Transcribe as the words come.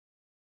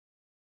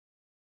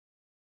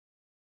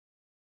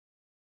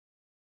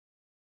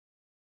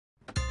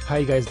How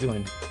you guys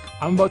doing?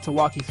 I'm about to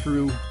walk you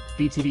through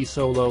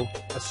Btvsolo,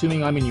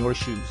 assuming I'm in your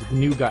shoes, the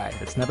new guy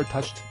that's never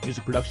touched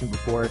music production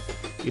before.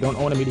 You don't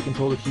own a MIDI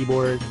controller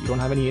keyboard, you don't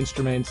have any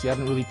instruments, you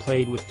haven't really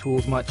played with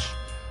tools much,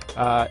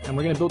 and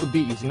we're going to build a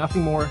beat using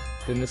nothing more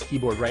than this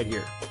keyboard right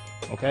here.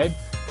 Okay?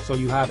 So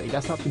you have a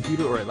desktop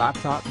computer or a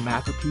laptop,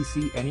 Mac or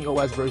PC, any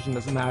OS version,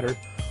 doesn't matter.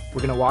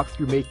 We're going to walk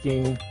through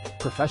making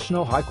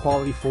professional,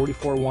 high-quality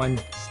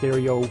 44.1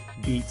 stereo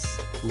beats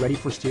ready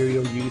for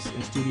stereo use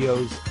in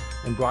studios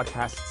and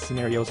broadcast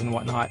scenarios and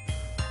whatnot.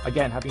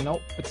 Again, having no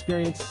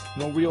experience,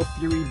 no real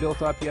theory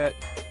built up yet,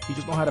 you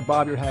just know how to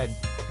bob your head.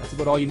 That's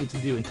about all you need to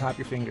do, and tap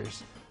your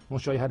fingers. We'll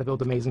show you how to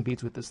build amazing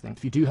beats with this thing.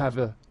 If you do have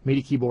a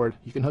MIDI keyboard,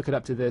 you can hook it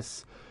up to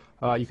this.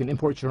 You can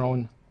import your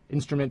own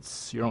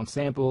instruments, your own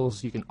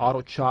samples. You can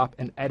auto chop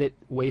and edit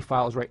WAV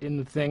files right in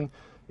the thing.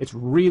 It's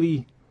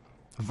really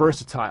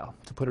versatile,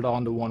 to put it all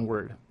into one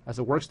word. As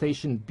a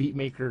workstation, beat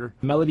maker,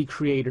 melody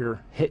creator,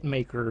 hit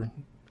maker,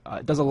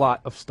 it does a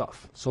lot of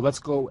stuff. So let's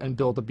go and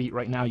build a beat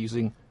right now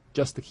using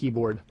just the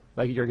keyboard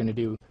like you're going to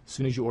do as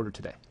soon as you order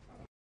today.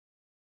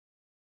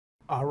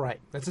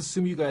 Alright, let's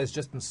assume you guys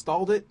just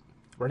installed it,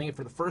 running it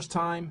for the first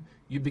time.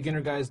 You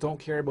beginner guys don't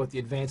care about the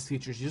advanced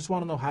features, you just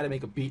want to know how to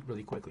make a beat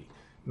really quickly.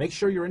 Make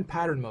sure you're in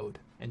pattern mode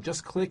and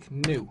just click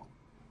New.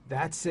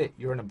 That's it,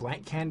 you're in a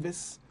blank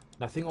canvas.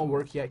 Nothing will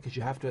work yet because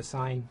you have to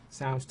assign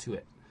sounds to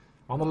it.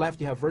 On the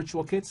left you have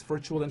virtual kits,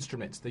 virtual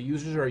instruments. The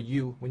users are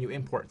you when you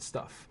import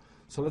stuff.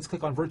 So let's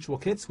click on virtual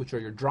kits, which are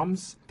your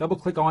drums. Double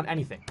click on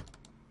anything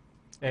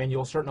and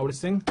you'll start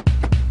noticing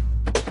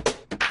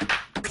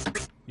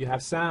you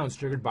have sounds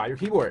triggered by your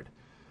keyboard.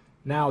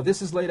 Now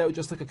this is laid out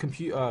just like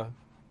a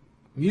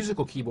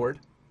musical keyboard,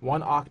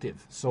 one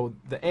octave. So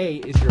the A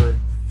is your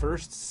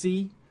first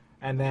C,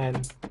 and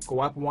then go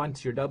up one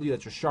to your W,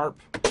 that's your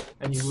sharp,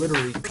 and you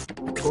literally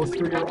go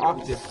through your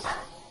octave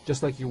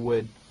just like you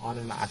would on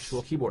an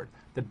actual keyboard.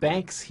 The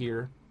banks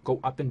here go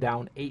up and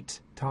down 8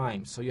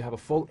 times, so you have a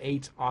full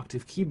 8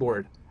 octave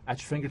keyboard at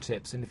your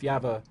fingertips, and if you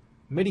have a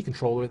MIDI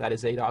controller that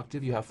is 8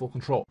 octave, you have full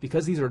control.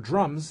 Because these are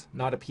drums,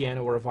 not a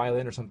piano or a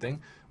violin or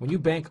something, when you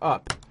bank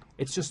up,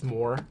 it's just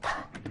more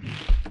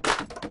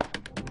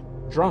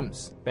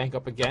drums. Bank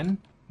up again,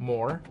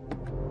 more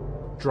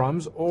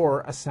drums,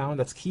 or a sound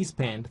that's key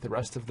spanned the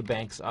rest of the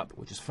banks up,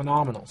 which is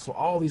phenomenal. So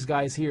all these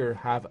guys here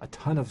have a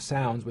ton of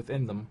sounds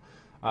within them,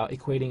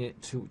 equating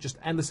it to just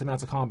endless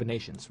amounts of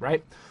combinations,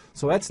 right?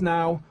 So let's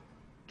now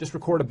just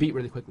record a beat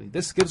really quickly.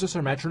 This gives us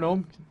our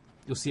metronome.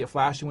 You'll see it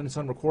flashing when it's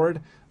on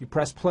record. You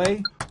press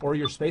play or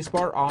your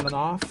spacebar on and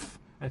off,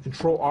 and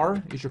Control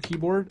R is your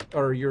keyboard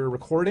or your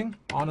recording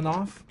on and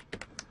off.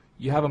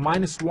 You have a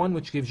 -1,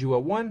 which gives you a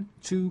 1,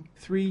 2,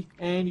 3,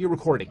 and you're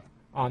recording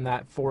on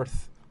that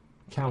 4th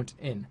count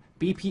in.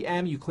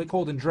 BPM, you click,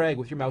 hold, and drag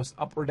with your mouse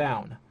up or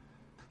down.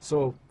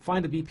 So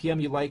find a BPM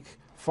you like,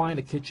 find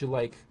a kit you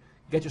like,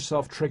 get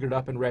yourself triggered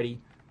up and ready.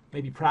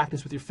 Maybe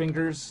practice with your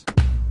fingers.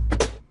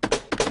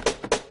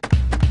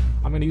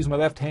 I'm going to use my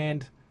left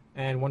hand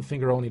and one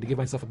finger only to give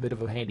myself a bit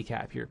of a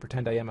handicap here.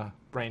 Pretend I am a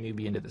brand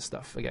newbie into this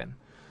stuff again.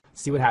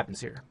 See what happens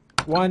here.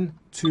 1,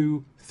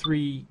 2,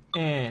 3,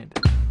 and...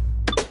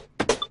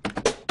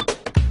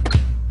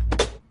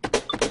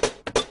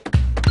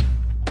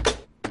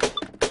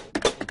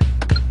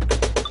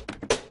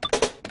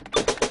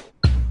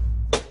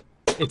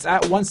 It's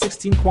at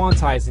 1/16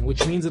 quantizing,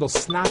 which means it'll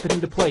snap it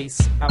into place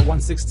at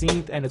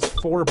 1/16, and it's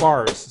 4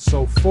 bars.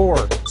 So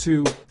 4,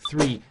 2,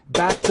 3,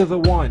 back to the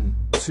 1,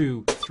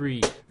 2,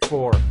 3,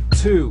 4,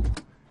 2.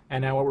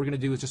 And now what we're going to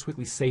do is just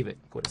quickly save it.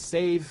 Go to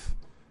save,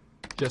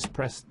 just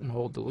press and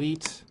hold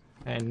delete,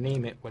 and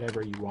name it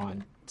whatever you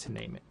want to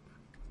name it.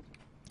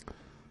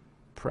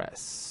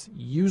 Press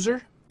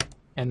user,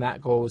 and that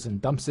goes and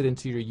dumps it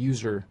into your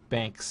user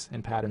banks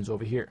and patterns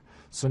over here.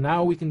 So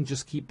now we can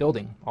just keep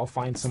building. I'll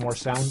find some more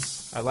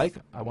sounds I like.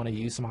 I want to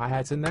use some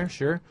hi-hats in there,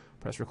 sure.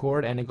 Press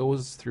record, and it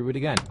goes through it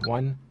again.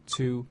 1,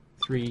 2,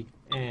 3,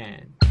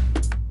 and...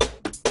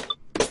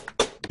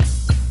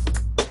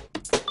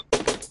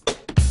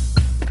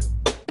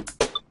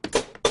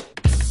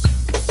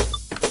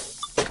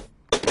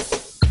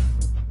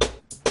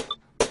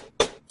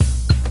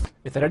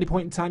 If at any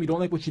point in time you don't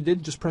like what you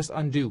did, just press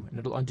undo, and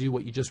it'll undo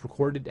what you just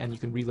recorded, and you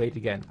can relay it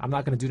again. I'm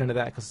not going to do none of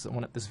that because I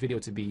want this video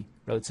to be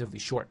relatively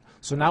short.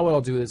 So now what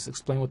I'll do is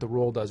explain what the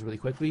roll does really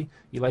quickly.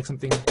 You like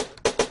something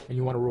and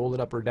you want to roll it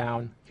up or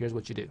down, here's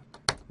what you do.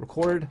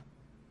 Record,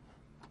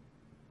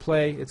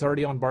 play, it's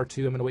already on bar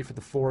 2, I'm going to wait for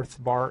the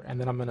 4th bar, and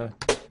then I'm going to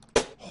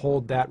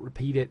hold that,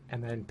 repeat it,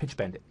 and then pitch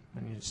bend it.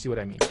 And you see what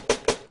I mean.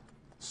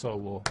 So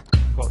we'll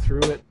go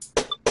through it.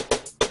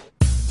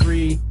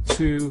 3,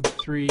 2,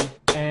 3,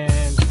 and...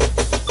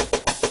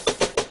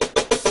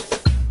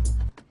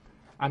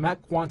 I'm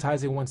at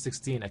quantizing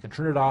 1/16. I can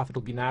turn it off,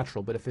 it'll be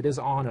natural, but if it is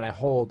on and I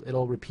hold,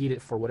 it'll repeat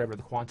it for whatever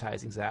the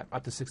quantizing's at,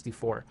 up to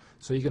 64.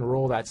 So you can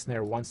roll that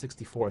snare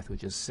 1/64th,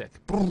 which is sick.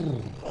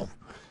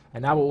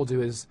 And now what we'll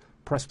do is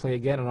press play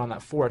again, and on that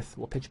 4th,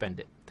 we'll pitch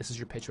bend it. This is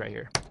your pitch right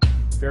here.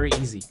 Very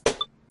easy.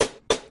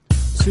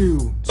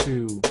 2,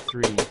 2,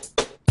 3,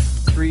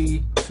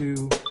 3,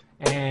 2,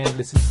 and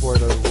listen for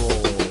the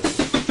roll.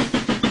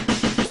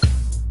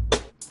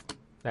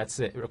 That's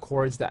it. It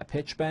records that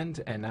pitch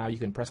bend, and now you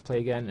can press play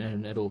again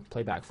and it'll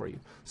play back for you.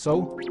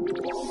 So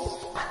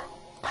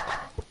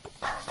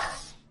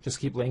just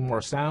keep laying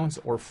more sounds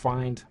or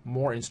find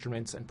more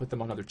instruments and put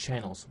them on other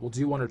channels. We'll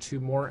do one or two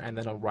more and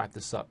then I'll wrap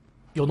this up.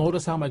 You'll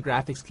notice how my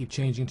graphics keep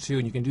changing too,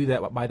 and you can do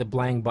that by the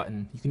blang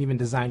button. You can even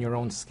design your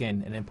own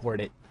skin and import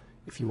it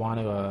if you want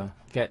to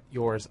get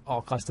yours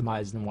all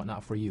customized and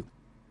whatnot for you.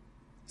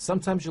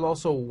 Sometimes you'll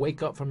also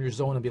wake up from your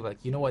zone and be like,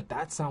 you know what,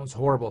 that sounds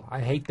horrible. I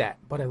hate that,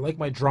 but I like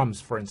my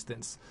drums, for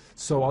instance.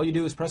 So all you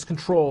do is press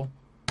Control,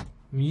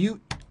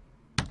 mute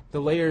the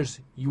layers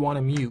you want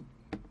to mute.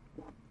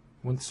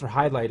 Once they're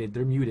highlighted,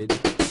 they're muted.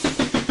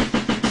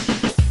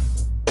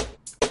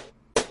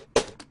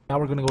 Now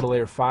we're going to go to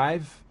layer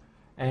 5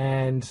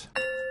 and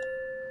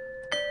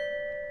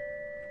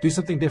do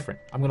something different.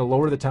 I'm going to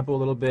lower the tempo a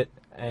little bit,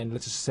 and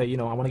let's just say, you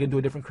know, I want to get into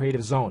a different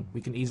creative zone.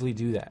 We can easily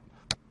do that.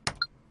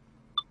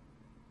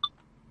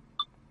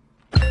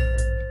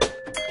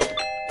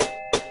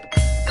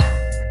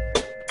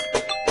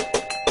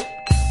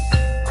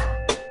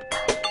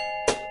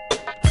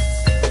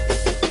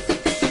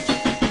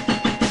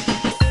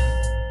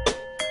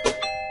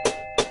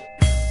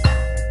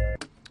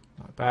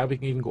 We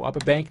can even go up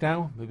a bank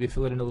now, maybe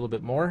fill it in a little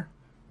bit more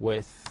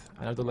with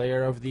another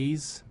layer of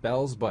these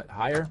bells, but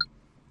higher.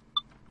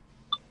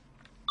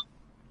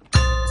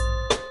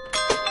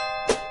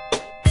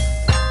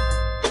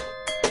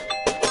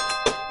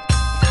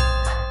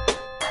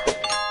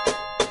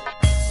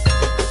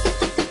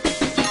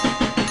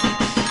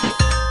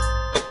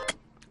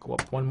 Go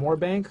up one more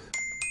bank.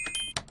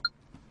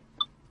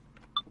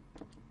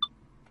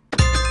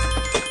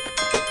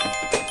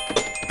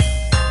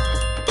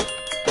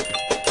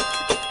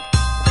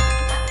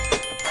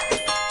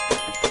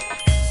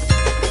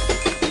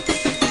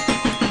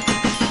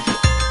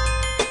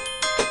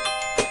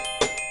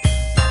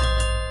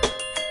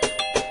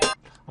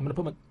 I'm going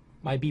to put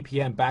my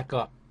BPM back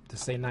up to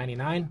say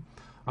 99.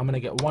 I'm going to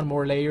get one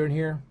more layer in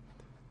here.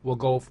 We'll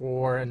go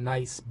for a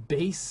nice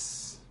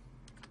bass.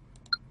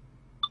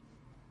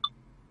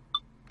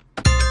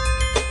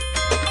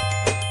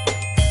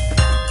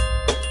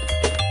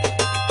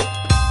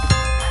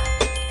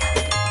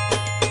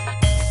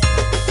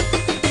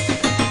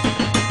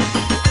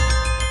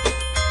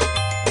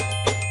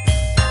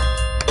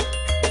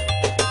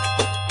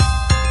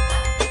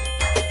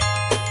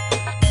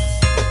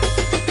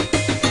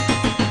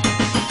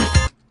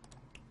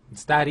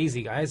 It's that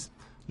easy, guys.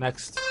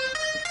 Next,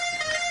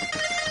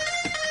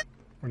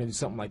 we're going to do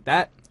something like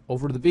that,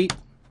 over to the beat,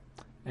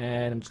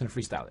 and I'm just going to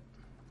freestyle it.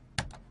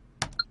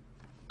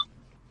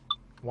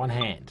 One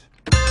hand.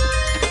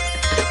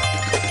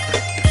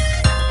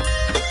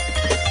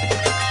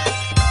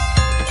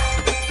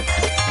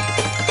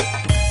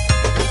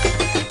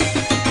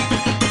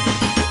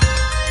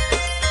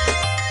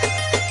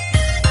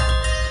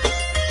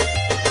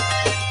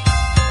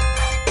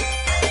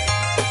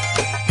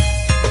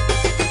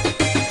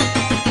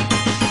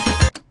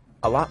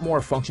 A lot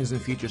more functions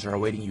and features are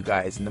awaiting you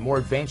guys, and the more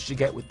advanced you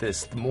get with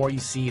this, the more you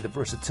see the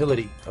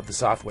versatility of the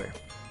software.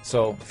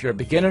 So if you're a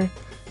beginner,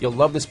 you'll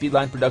love the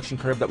speedline production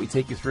curve that we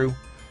take you through,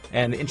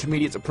 and the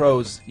intermediate to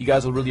pros, you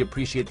guys will really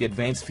appreciate the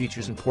advanced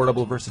features and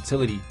portable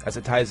versatility as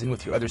it ties in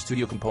with your other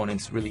studio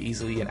components really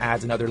easily and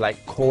adds another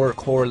like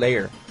core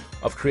layer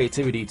of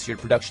creativity to your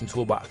production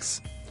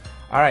toolbox.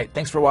 Alright,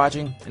 thanks for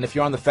watching, and if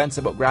you're on the fence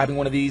about grabbing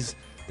one of these,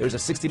 there's a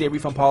 60-day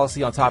refund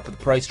policy on top of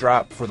the price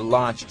drop for the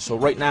launch, so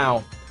right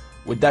now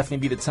would definitely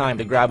be the time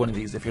to grab one of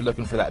these if you're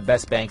looking for that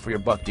best bang for your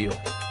buck deal.